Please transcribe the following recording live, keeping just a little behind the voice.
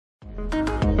Hi,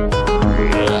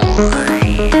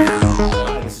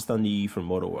 this is Thundy from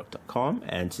Booredatwork.com,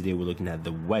 and today we're looking at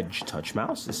the Wedge touch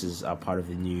mouse. This is part of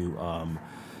the new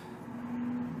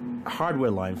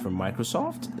hardware line from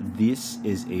Microsoft. This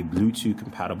is a Bluetooth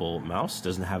compatible mouse. It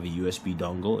doesn't have a USB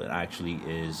dongle. It actually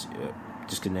is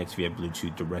disconnects via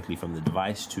Bluetooth directly from the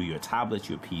device to your tablet,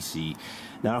 your PC.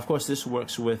 Now, of course, this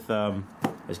works with, as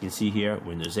you can see here,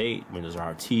 Windows 8, Windows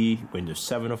RT, Windows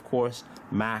 7, of course,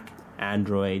 Mac,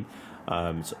 Android.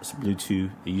 It's Bluetooth.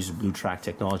 They use Bluetooth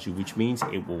technology, which means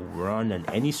it will run on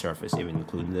any surface, even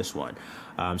including this one.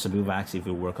 Some people ask if it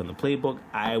will work on the Playbook.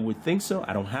 I would think so.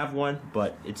 I don't have one,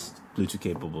 but it's Bluetooth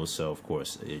capable, so of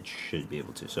course it should be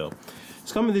able to. So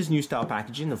it's come with this new style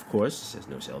packaging, of course. It says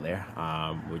no sale there,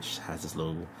 which has this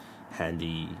little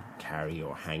handy carry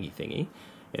or hangy thingy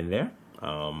in there.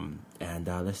 And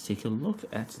let's take a look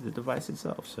at the device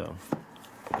itself. So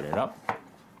open it up.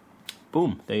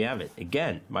 Boom, there you have it.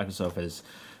 Again, Microsoft has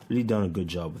really done a good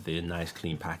job with the nice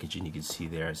clean packaging. You can see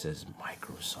there it says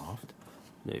Microsoft.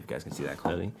 If you guys can see that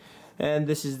clearly. And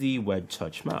this is the Wedge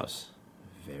touch mouse.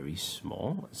 Very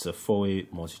small. It's a 4-way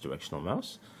multi-directional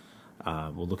mouse.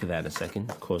 We'll look at that in a second.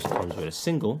 Of course, it comes with a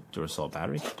single Duracell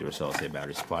battery. Duracell is a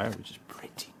battery supplier, which is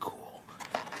pretty cool.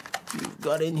 You've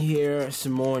got in here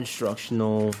some more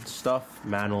instructional stuff,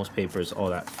 manuals, papers, all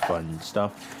that fun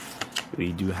stuff.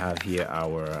 We do have here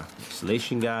our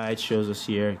installation guide, shows us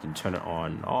here. You can turn it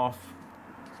on and off.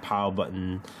 Power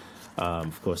button.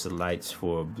 Of course, the lights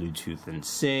for Bluetooth and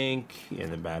sync. And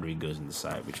the battery goes in the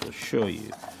side, which will show you.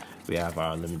 We have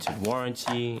our limited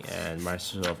warranty. And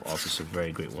Microsoft offers some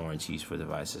very great warranties for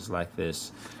devices like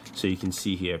this. So you can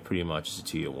see here pretty much it's a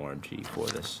 2-year warranty for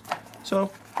this. So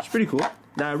it's pretty cool.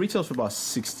 Now it retails for about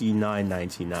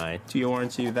 $69.99. 2-year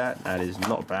warranty with that. That is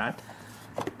not bad.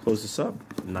 Close this up,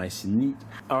 nice and neat.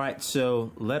 Alright,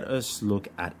 so let us look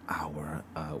at our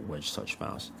Wedge touch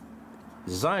mouse.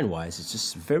 Design wise, it's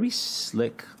just very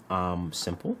slick,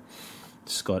 simple.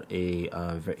 It's got a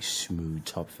very smooth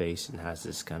top face and has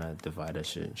this kind of divider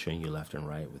showing you left and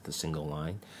right with a single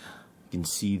line. You can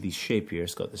see the shape here.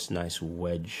 It's got this nice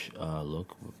wedge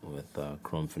look with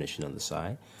chrome finishing on the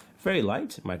side. Very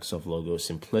light, Microsoft logo,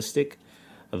 simplistic.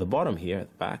 At the bottom here, at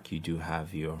the back, you do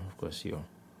have your, of course, your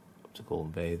optical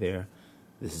bay there.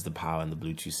 This is the power and the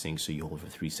Bluetooth sync, so you hold for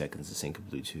 3 seconds to sync of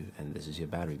Bluetooth, and this is your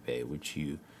battery bay, which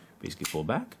you basically pull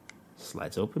back,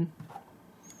 slides open,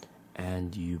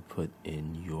 and you put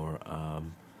in your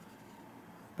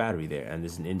battery there, and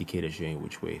there's an indicator showing you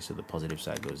which way. So the positive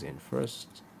side goes in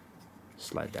first,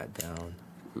 slide that down,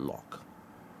 lock,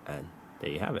 and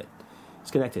there you have it.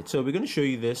 It's connected. So we're going to show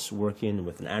you this working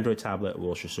with an Android tablet. We'll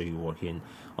also show you working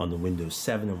on the Windows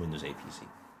 7 and Windows 8 PC.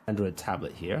 Android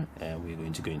tablet here, and we're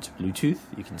going to go into Bluetooth.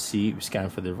 You can see, we scan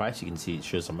for the device, you can see it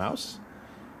shows a mouse.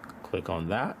 Click on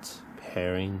that,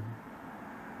 pairing,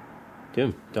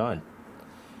 boom, done.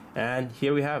 And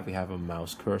here we have a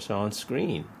mouse cursor on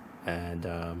screen, and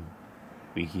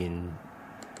we can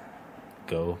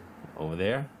go over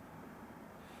there.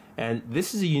 And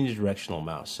this is a unidirectional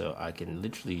mouse, so I can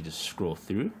literally just scroll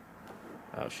through.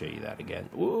 I'll show you that again.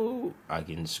 Whoa! I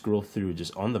can scroll through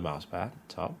just on the mouse pad,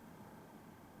 top.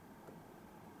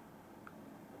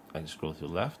 I can scroll through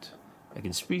left. I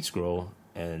can speed scroll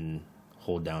and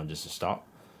hold down just to stop.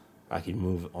 I can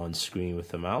move on screen with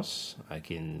the mouse. I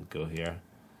can go here,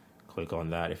 click on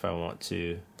that if I want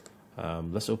to.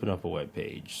 Let's open up a web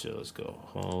page. So let's go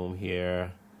home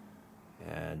here,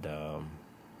 and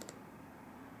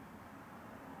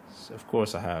so of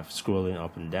course I have scrolling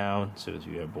up and down. So if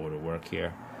you're bored of work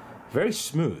here, very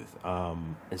smooth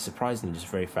and surprisingly just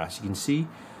very fast. You can see.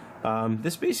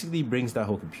 This basically brings that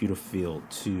whole computer feel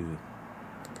to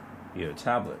your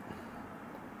tablet.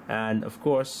 And of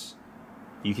course,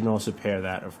 you can also pair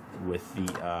that with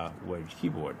the Wedge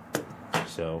keyboard.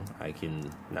 So I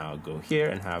can now go here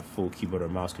and have full keyboard or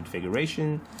mouse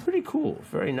configuration. Pretty cool,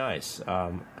 very nice.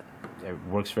 It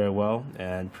works very well,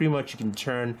 and pretty much you can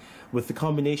turn, with the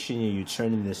combination, you're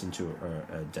turning this into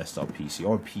a desktop PC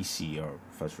or PC or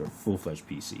full-fledged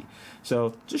PC.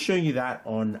 So just showing you that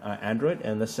on Android,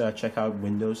 and let's check out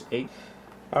Windows 8.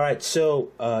 Alright,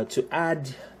 so to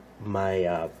add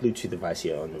my Bluetooth device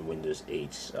here on the Windows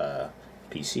 8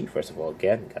 PC, first of all,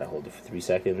 again, gotta hold it for 3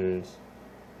 seconds.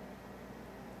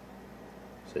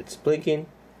 So it's blinking.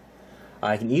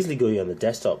 I can easily go here on the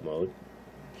desktop mode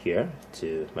here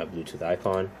to my Bluetooth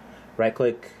icon, right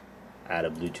click, add a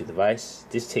Bluetooth device.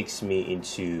 This takes me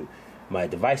into my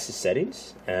device's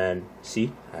settings, and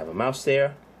see I have a mouse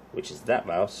there, which is that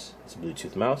mouse. It's a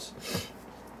Bluetooth mouse,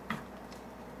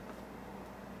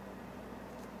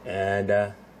 and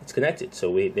it's connected.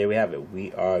 So there we have it.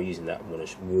 We are using that. I'm going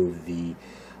to move the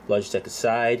Logitech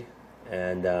aside,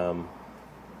 and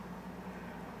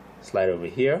slide over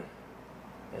here,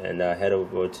 and head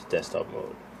over to desktop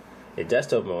mode. In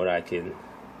desktop mode, I can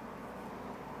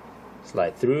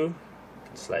slide through,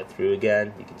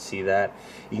 again. You can see that.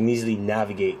 You can easily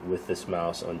navigate with this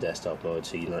mouse on desktop mode,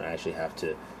 so you don't actually have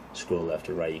to scroll left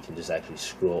or right. You can just actually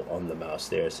scroll on the mouse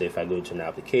there. So if I go to an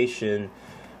application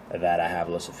that I have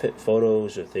lots of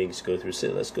photos or things to go through, so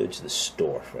let's go to the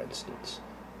store, for instance.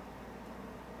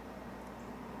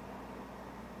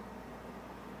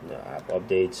 No app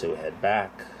update, so head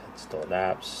back, install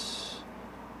apps,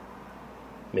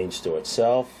 main store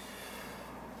itself.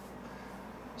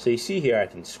 So you see here I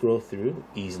can scroll through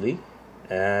easily,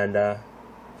 and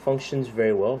functions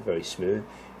very well, very smooth.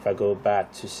 If I go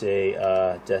back to, say,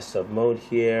 desktop mode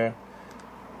here,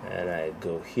 and I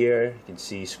go here, you can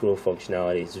see scroll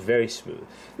functionality. It's very smooth.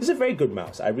 This is a very good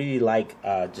mouse. I really like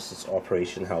just its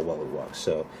operation, how well it works.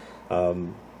 So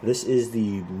this is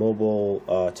the mobile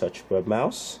touch web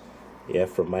mouse, yeah,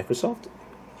 from Microsoft.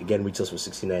 Again, retails for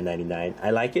 $69.99. I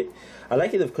like it. I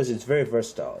like it because it's very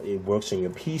versatile. It works on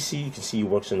your PC. You can see it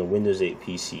works on a Windows 8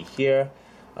 PC here.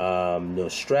 No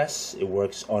stress. It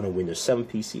works on a Windows 7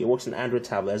 PC. It works on Android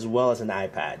tablet as well as an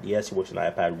iPad. Yes, it works on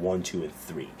iPad 1, 2, and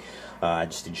 3. I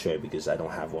just didn't show it because I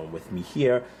don't have one with me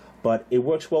here. But it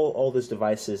works well on all those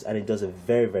devices, and it does a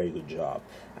very, very good job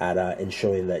at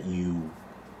ensuring that you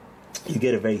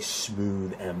get a very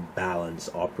smooth and balanced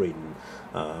operating,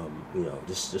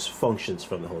 just functions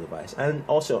from the whole device. And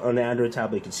also on the Android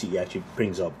tablet, you can see it actually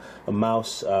brings up a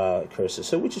mouse cursor,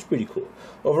 so which is pretty cool.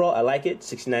 Overall, I like it.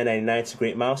 $69.99. It's a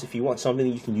great mouse. If you want something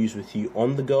that you can use with you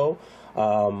on the go,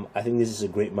 I think this is a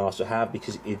great mouse to have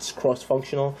because it's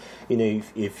cross-functional. You know,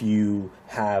 if you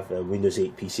have a Windows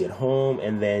 8 PC at home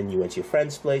and then you went to your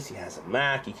friend's place, he has a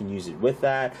Mac, you can use it with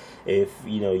that. If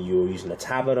you're using a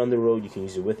tablet on the road, you can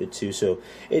use it with it too. So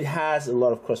it has a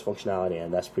lot of cross-functionality,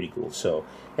 and that's pretty cool. So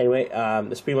anyway,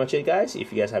 that's pretty much it, guys.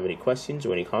 If you guys have any questions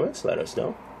or any comments, let us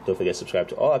know. Don't forget to subscribe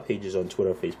to all our pages on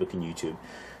Twitter, Facebook, and YouTube.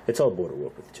 It's all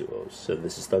Booredatwork with 2 O's. So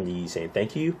this is Thunder saying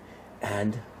thank you,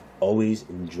 and always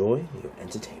enjoy your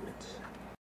entertainment.